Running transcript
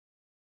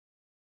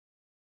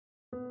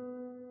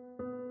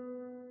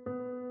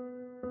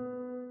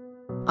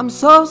I'm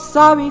so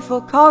sorry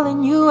for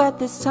calling you at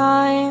this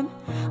time.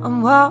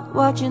 I'm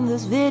watching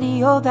this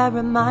video that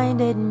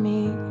reminded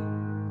me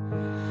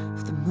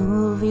of the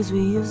movies we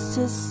used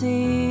to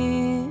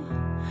see,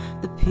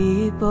 the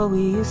people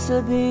we used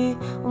to be.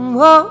 I'm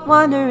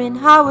wondering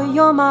how are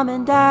your mom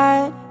and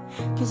dad,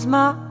 'cause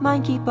my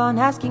mind keep on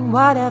asking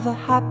whatever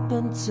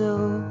happened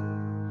to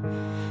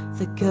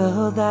the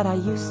girl that I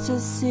used to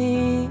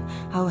see,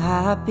 how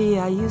happy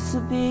I used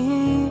to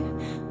be.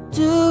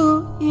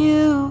 Do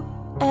you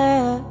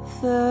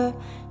ever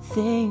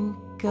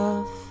think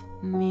of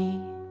me?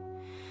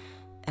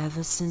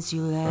 Ever since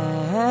you left,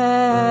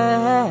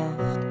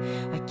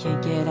 I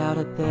can't get out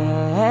of bed.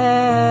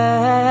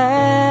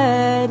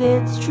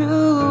 It's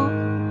true.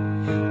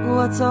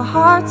 What's a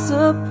heart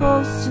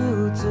supposed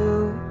to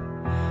do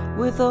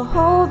with a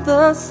hole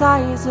the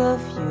size of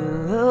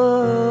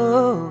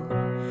you?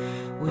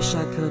 Wish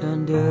I could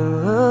undo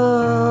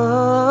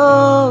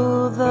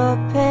the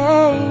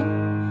pain,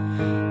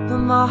 but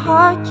my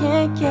heart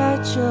can't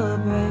catch a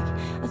break.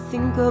 I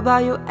think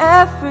about you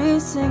every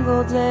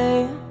single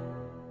day.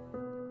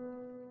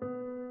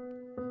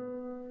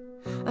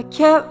 I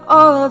kept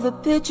all of the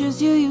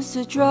pictures you used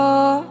to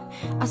draw.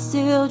 I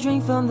still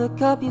drink from the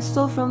cup you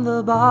stole from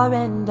the bar,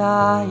 and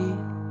I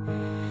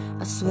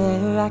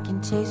swear I can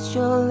taste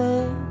your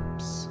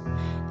lips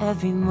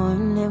every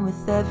morning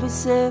with every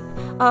sip.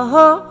 I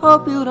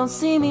hope you don't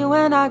see me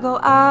when I go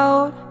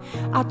out.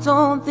 I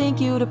don't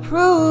think you'd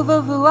approve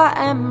of who I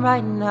am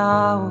right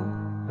now.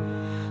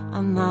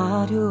 I'm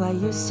not who I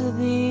used to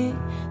be,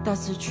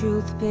 that's the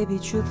truth, baby,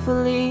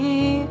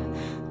 truthfully.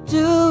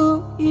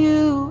 Do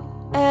you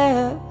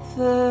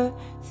ever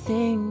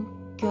think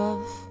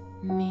of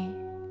me?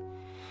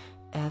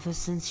 Ever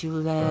since you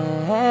left,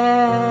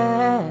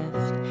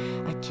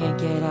 I can't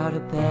get out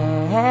of bed.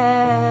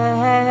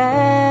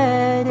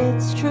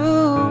 It's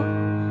true.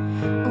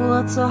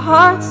 What's a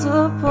heart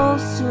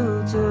supposed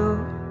to do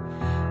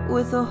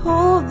with a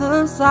hole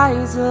the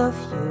size of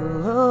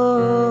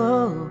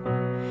you?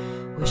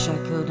 Wish I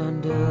could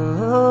undo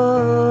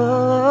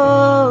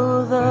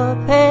the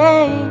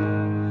pain,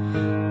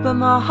 but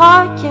my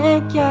heart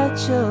can't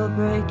catch a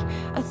break.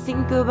 I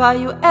think about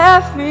you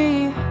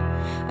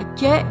I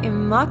get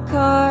in my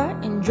car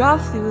and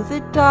drive through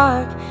the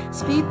dark,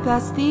 speed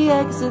past the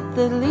exit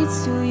that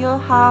leads to your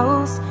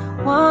house.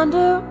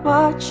 Wonder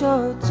what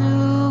you're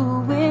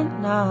doing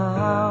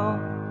now.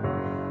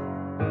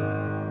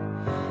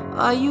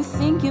 Are you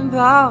thinking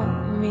about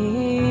me?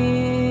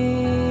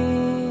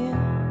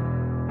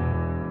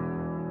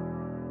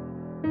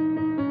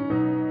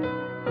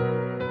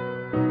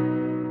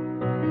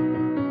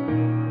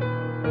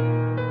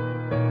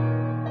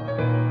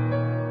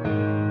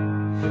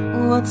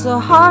 What's a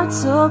heart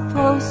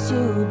supposed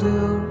to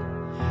do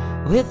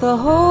with a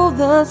hole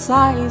the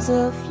size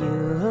of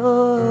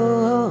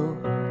you?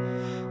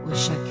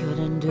 Wish I could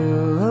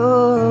undo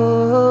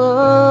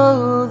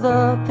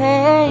the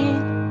pain,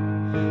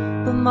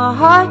 but my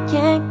heart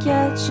can't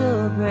catch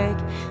a break.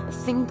 I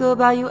think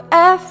about you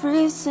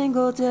every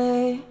single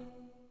day.